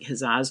I think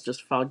his eyes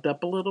just fogged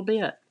up a little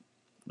bit.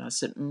 I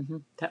said,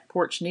 that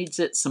porch needs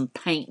some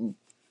painting.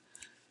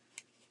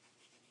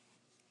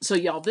 So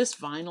y'all, this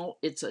vinyl,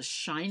 it's a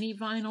shiny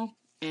vinyl,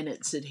 and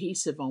it's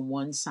adhesive on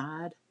one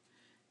side.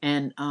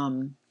 And,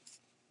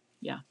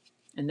 yeah,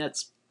 and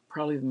that's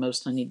probably the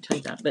most I need to tell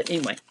you about. But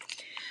anyway,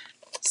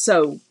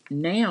 so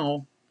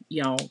now,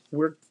 y'all,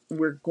 we're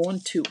going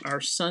to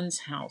our son's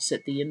house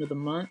at the end of the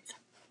month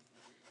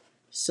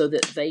so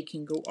that they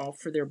can go off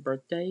for their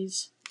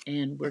birthdays,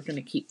 and we're going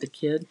to keep the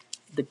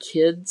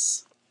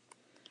kids.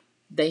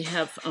 They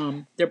have,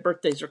 their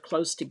birthdays are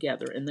close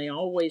together, and they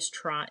always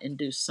try and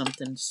do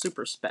something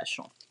super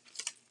special.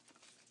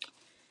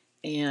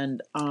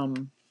 And,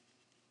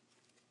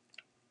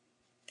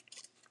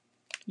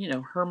 you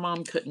know, her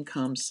mom couldn't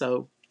come,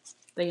 so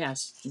they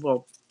asked,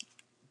 well,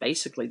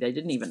 basically, they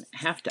didn't even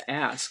have to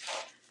ask.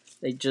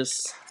 They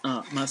just,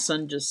 my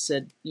son just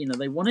said, you know,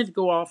 they wanted to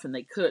go off and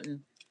they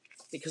couldn't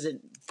because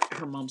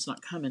her mom's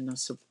not coming. And I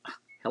said,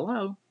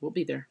 hello, we'll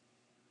be there.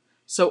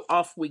 So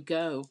off we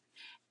go.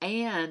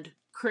 And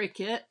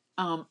Cricket,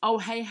 oh,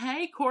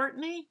 hey,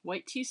 Courtney,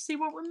 wait till you see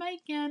what we're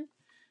making.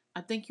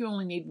 I think you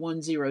only need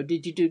 1 0.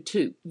 Did you do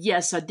 2?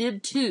 Yes, I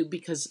did 2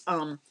 because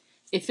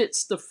if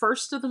it's the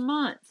first of the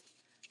month,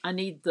 I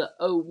need the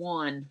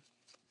 01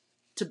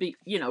 to be,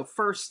 you know,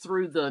 first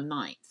through the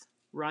 9th,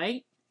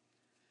 right?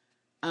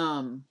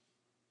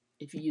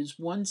 If you use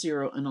 1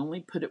 0 and only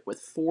put it with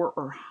 4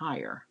 or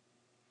higher.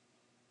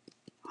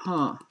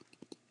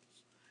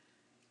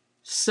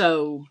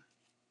 So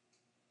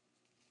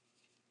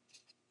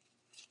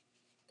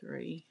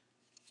 3,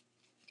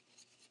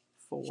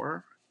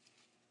 4,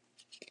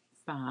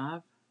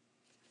 5.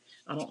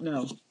 I don't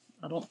know.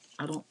 I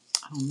don't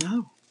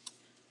know.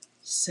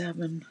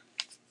 7.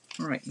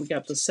 All right, we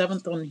got the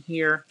 7th on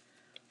here.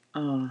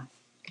 1,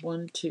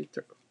 2,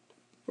 3.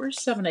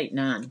 Where's 7, 8,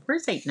 9?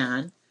 Where's 8,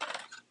 9?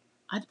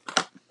 I'm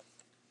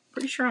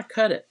pretty sure I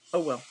cut it. Oh,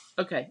 well.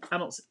 Okay, I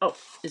don't see. Oh,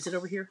 is it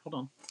over here? Hold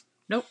on.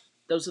 Nope,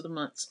 those are the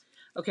months.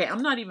 Okay,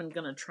 I'm not even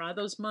going to try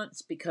those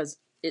months because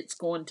it's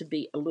going to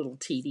be a little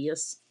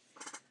tedious.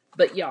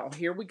 But y'all,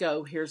 here we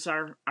go. Here's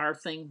our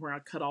thing where I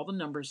cut all the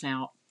numbers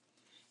out.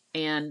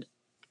 And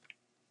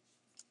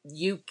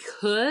you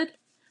could,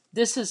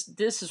 this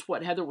is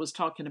what Heather was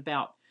talking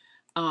about.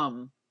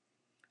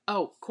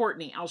 Oh,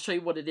 Courtney, I'll show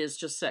you what it is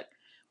just a sec.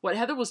 What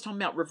Heather was talking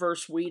about,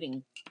 reverse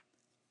weeding.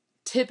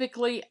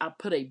 Typically, I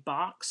put a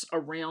box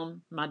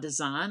around my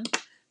design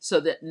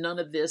so that none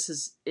of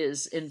this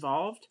is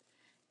involved.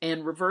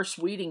 And reverse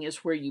weeding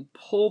is where you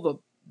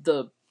pull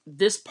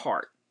this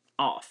part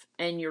off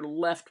and you're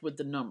left with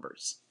the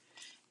numbers.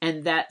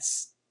 And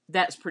that's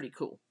pretty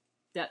cool.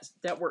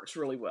 That works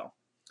really well.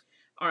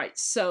 All right,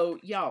 so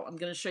y'all, I'm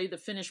going to show you the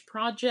finished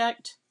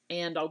project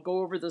and I'll go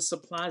over the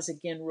supplies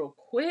again real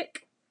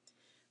quick.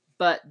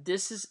 But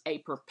this is a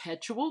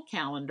perpetual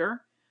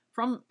calendar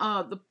from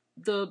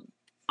the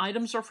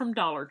items are from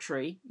Dollar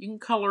Tree. You can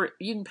color it,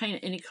 you can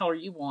paint it any color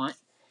you want.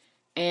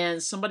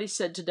 And somebody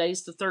said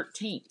today's the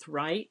 13th,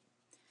 right?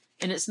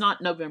 And it's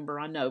not November,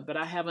 I know, but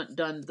I haven't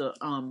done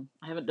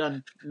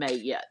May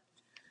yet.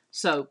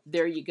 So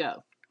there you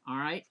go. All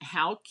right,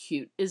 how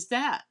cute is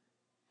that?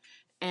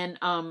 And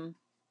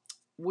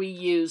we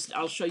used,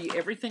 I'll show you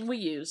everything we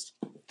used.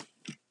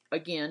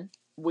 Again,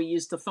 we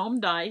used the foam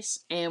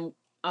dice, and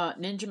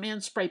Ninja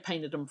Man spray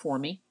painted them for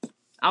me.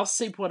 I'll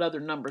see what other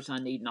numbers I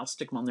need, and I'll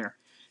stick them on there.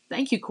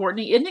 Thank you,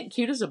 Courtney. Isn't it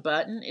cute as a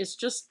button? It's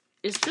just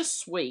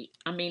sweet.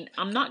 I mean,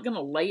 I'm not going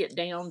to lay it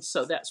down,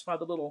 so that's why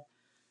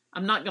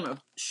I'm not going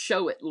to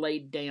show it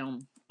laid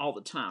down all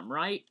the time,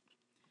 right?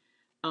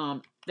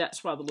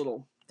 That's why the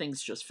little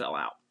things just fell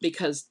out,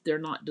 because they're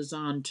not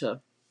designed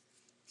to...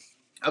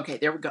 Okay,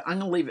 there we go. I'm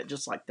going to leave it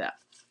just like that.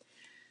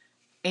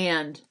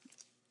 And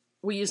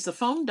we used the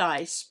foam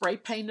dice, spray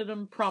painted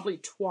them probably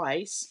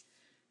twice.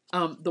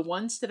 The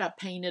ones that I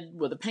painted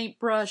with a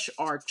paintbrush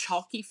are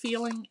chalky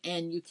feeling,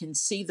 and you can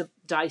see the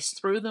dice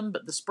through them,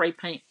 but the spray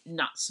paint,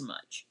 not so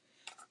much.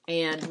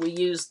 And we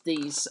used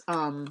these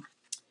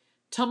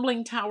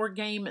tumbling tower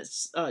game.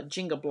 It's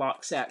Jenga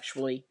blocks,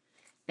 actually.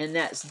 And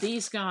that's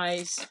these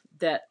guys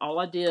that all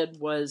I did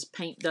was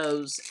paint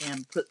those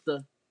and put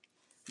the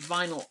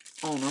vinyl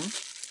on them.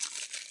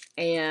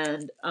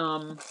 And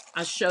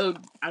I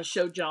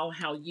showed y'all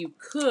how you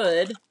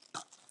could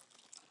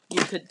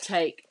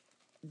take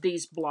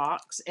these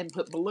blocks and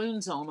put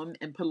balloons on them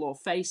and put a little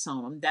face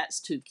on them. That's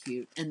too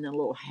cute. And the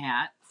little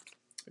hat.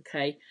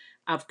 Okay,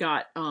 I've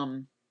got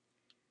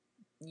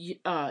you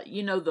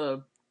know,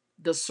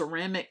 the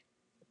ceramic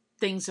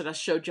things that I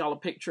showed y'all a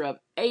picture of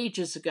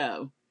ages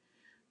ago.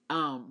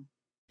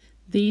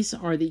 These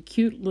are the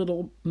cute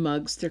little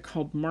mugs. They're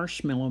called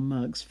Marshmallow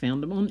mugs.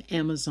 Found them on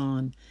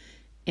Amazon.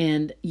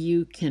 And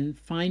you can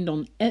find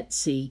on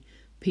Etsy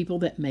people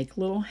that make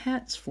little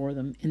hats for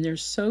them, and they're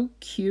so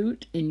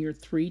cute in your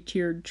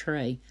 3-tiered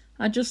tray.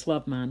 I just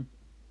love mine.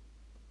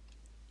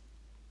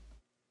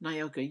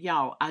 Nyoka,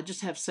 y'all, I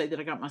just have to say that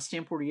I got my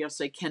stamp order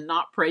yesterday.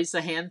 Cannot praise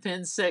the hand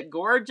pen set.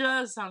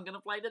 Gorgeous. I'm going to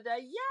play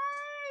today.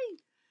 Yay!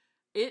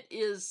 It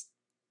is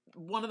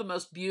one of the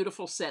most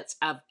beautiful sets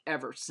I've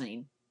ever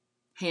seen.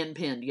 Hand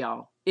pinned,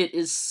 y'all. It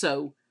is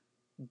so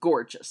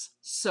gorgeous.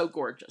 So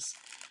gorgeous.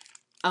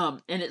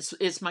 And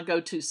it's my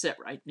go-to set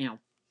right now.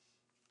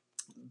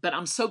 But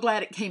I'm so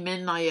glad it came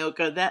in,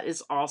 Nyoka. That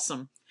is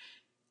awesome.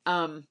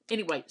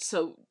 Anyway,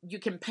 so you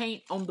can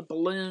paint on the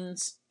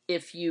balloons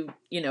if you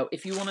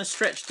want to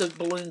stretch the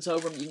balloons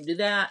over them, you can do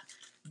that.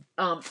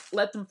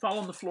 Let them fall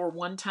on the floor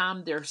one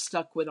time. They're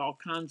stuck with all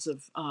kinds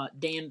of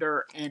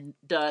dander and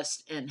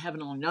dust and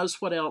heaven only knows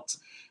what else,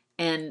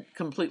 and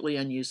completely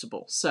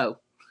unusable. So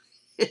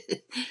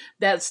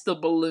that's the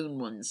balloon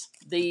ones.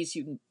 These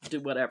you can do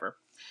whatever.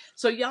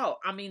 So y'all,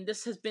 I mean,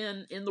 this has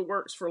been in the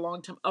works for a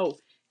long time. Oh,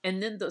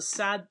 and then the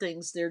side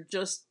things, they're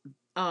just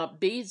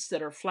beads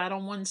that are flat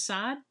on one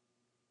side.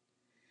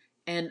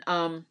 And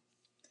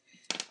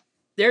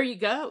there you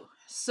go.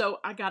 So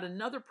I got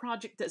another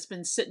project that's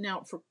been sitting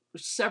out for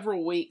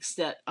several weeks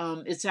that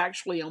it's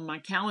actually on my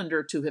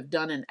calendar to have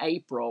done in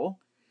April.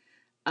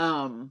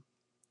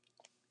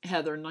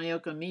 Heather,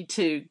 Nyoka, me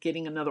too,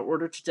 getting another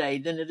order today.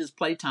 Then it is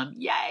playtime.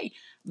 Yay!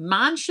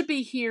 Mine should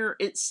be here.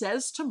 It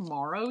says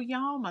tomorrow,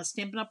 y'all, my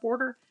Stampin' Up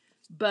order.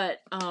 But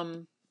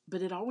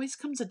it always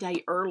comes a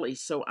day early.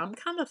 So I'm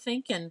kind of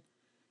thinking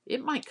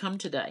it might come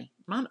today.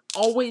 Mine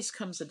always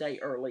comes a day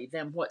early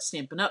than what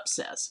Stampin' Up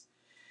says.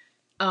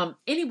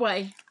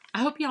 Anyway, I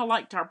hope y'all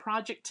liked our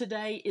project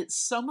today. It's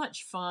so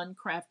much fun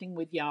crafting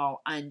with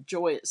y'all. I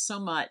enjoy it so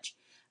much.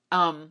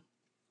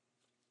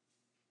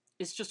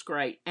 It's just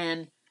great.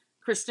 And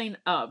Christine,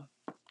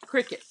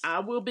 Cricket, I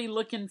will be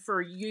looking for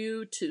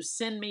you to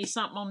send me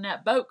something on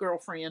that boat,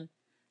 girlfriend,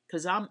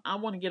 because I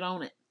want to get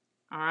on it.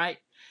 All right.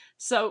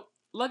 So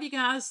love you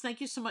guys. Thank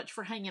you so much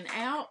for hanging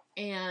out.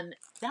 And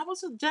that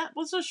was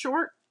a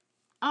short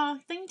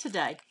thing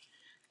today.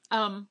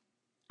 I'm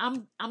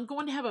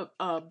going to have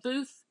a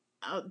booth.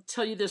 I'll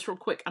tell you this real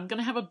quick. I'm going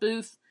to have a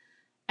booth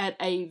at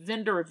a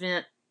vendor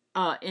event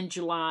in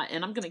July,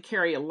 and I'm going to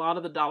carry a lot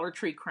of the Dollar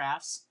Tree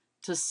crafts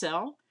to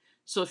sell.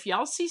 So if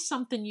y'all see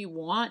something you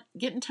want,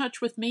 get in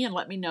touch with me and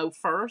let me know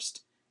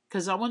first,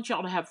 because I want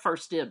y'all to have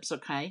first dibs,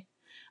 okay?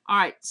 All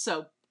right,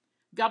 so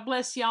God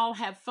bless y'all.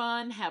 Have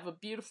fun. Have a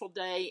beautiful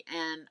day,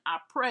 and I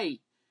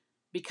pray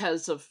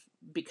because of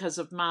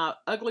my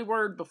ugly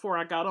word before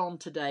I got on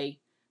today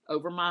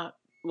over my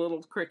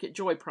little Cricket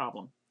joy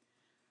problem.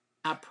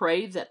 I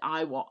pray that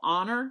I will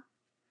honor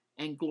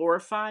and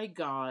glorify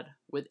God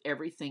with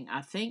everything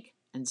I think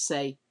and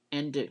say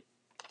and do.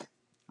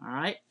 All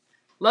right?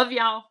 Love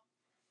y'all.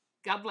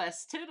 God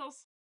bless.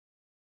 Toodles.